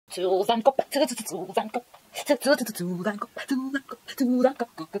Hello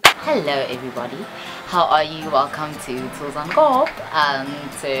everybody, how are you? Welcome to Thulz and Go.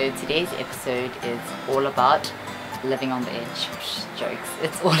 So today's episode is all about living on the edge. Jokes,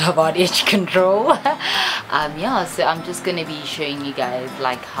 it's all about edge control. Yeah, so I'm just gonna be showing you guys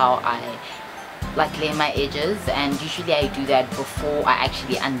like how I lay my edges, and usually I do that before I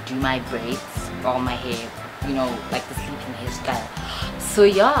actually undo my braids or my hair, you know, like the sleeping hairstyle. So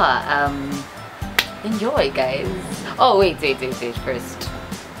yeah, enjoy guys. Oh wait, first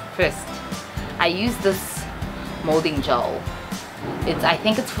I use this molding gel. I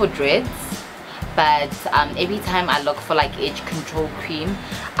think it's for dreads, but every time I look for like edge control cream,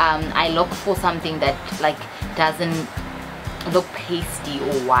 I look for something that like doesn't look pasty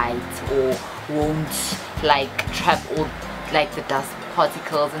or white, or won't like trap all like the dust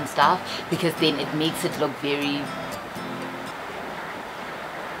particles and stuff, because then it makes it look very,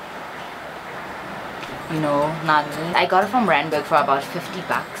 you know, not me. I got it from Randburg for about 50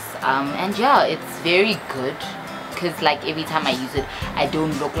 bucks, and yeah, it's very good because like every time I use it, I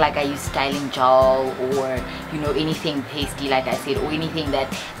don't look like I use styling gel or, you know, anything pasty like I said, or anything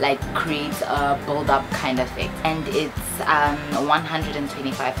that like creates a build-up kind of effect. And it's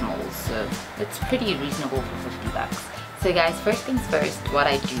 125 mils, so it's pretty reasonable for 50 bucks. So guys, first things first, what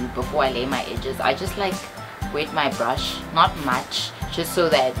I do before I lay my edges, I just like wet my brush, not much, just so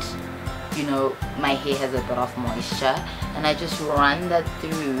that, you know, my hair has a bit of moisture, and I just run that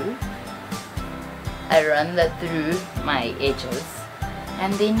through my edges,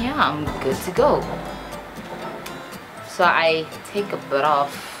 and then yeah, I'm good to go. So I take a bit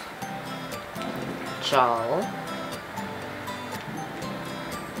of gel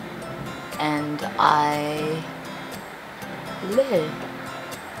and I lay.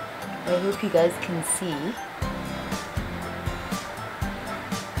 I hope you guys can see.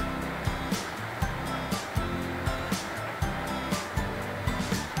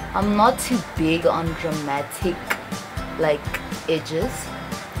 I'm not too big on dramatic like edges,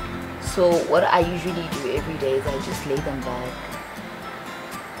 so what I usually do every day is I just lay them back.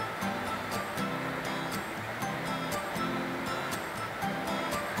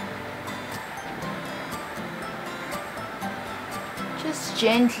 Just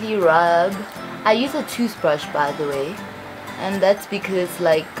gently rub. I use a toothbrush, by the way, and that's because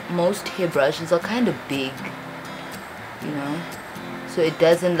like most hairbrushes are kind of big, you know, so it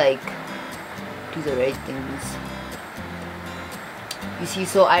doesn't like do the right things. You see,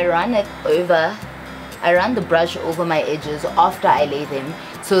 so I run the brush over my edges after I lay them,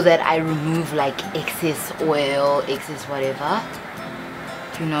 so that I remove like excess oil, excess whatever,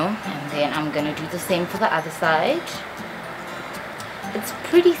 you know. And then I'm gonna do the same for the other side. It's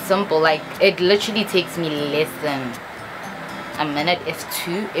pretty simple, like it literally takes me less than a minute, if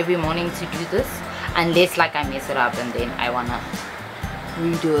two, every morning to do this, unless like I mess it up and then I wanna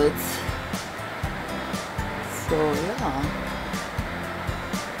redo it. So yeah,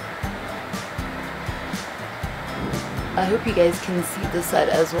 I hope you guys can see this side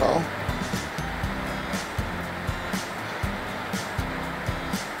as well.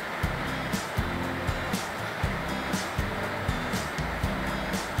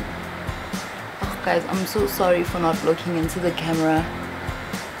 Oh guys, I'm so sorry for not looking into the camera.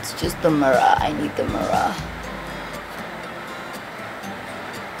 It's just the mirror. I need the mirror.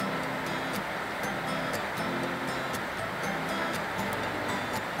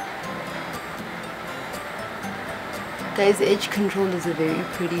 Guys, edge control is a very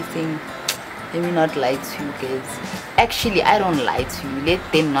pretty thing. Let me not lie to you guys. Actually, I don't lie to you.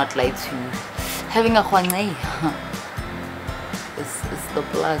 Let them not lie to you. Having a huangai is the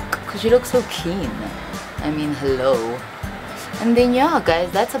plug, because you look so clean. I mean, hello. And then yeah guys,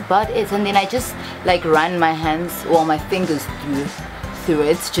 that's about it. And then I just like run my hands, well my fingers through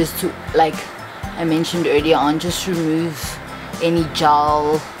it, just to, like I mentioned earlier on, just remove any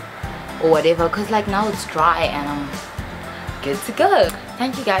gel or whatever, because like now it's dry and I'm good to go.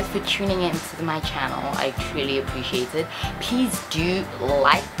 Thank you guys for tuning in to my channel. I truly appreciate it. Please do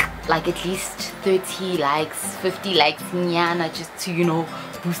like at least 30 likes, 50 likes, nyana, just to, you know,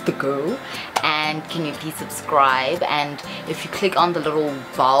 boost the go. And can you please subscribe, and if you click on the little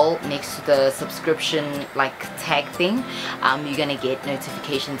bell next to the subscription like tag thing, you're gonna get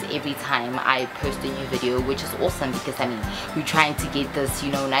notifications every time I post a new video, which is awesome, because I mean, we're trying to get this,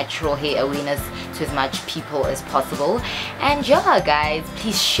 you know, natural hair awareness to as much people as possible. And yeah guys,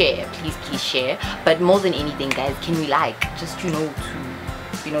 please share, please share. But more than anything guys, can we like, just, you know, to,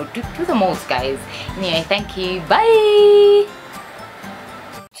 you know, do the most guys. Anyway, thank you, bye.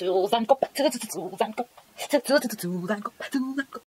 Thulz and Go.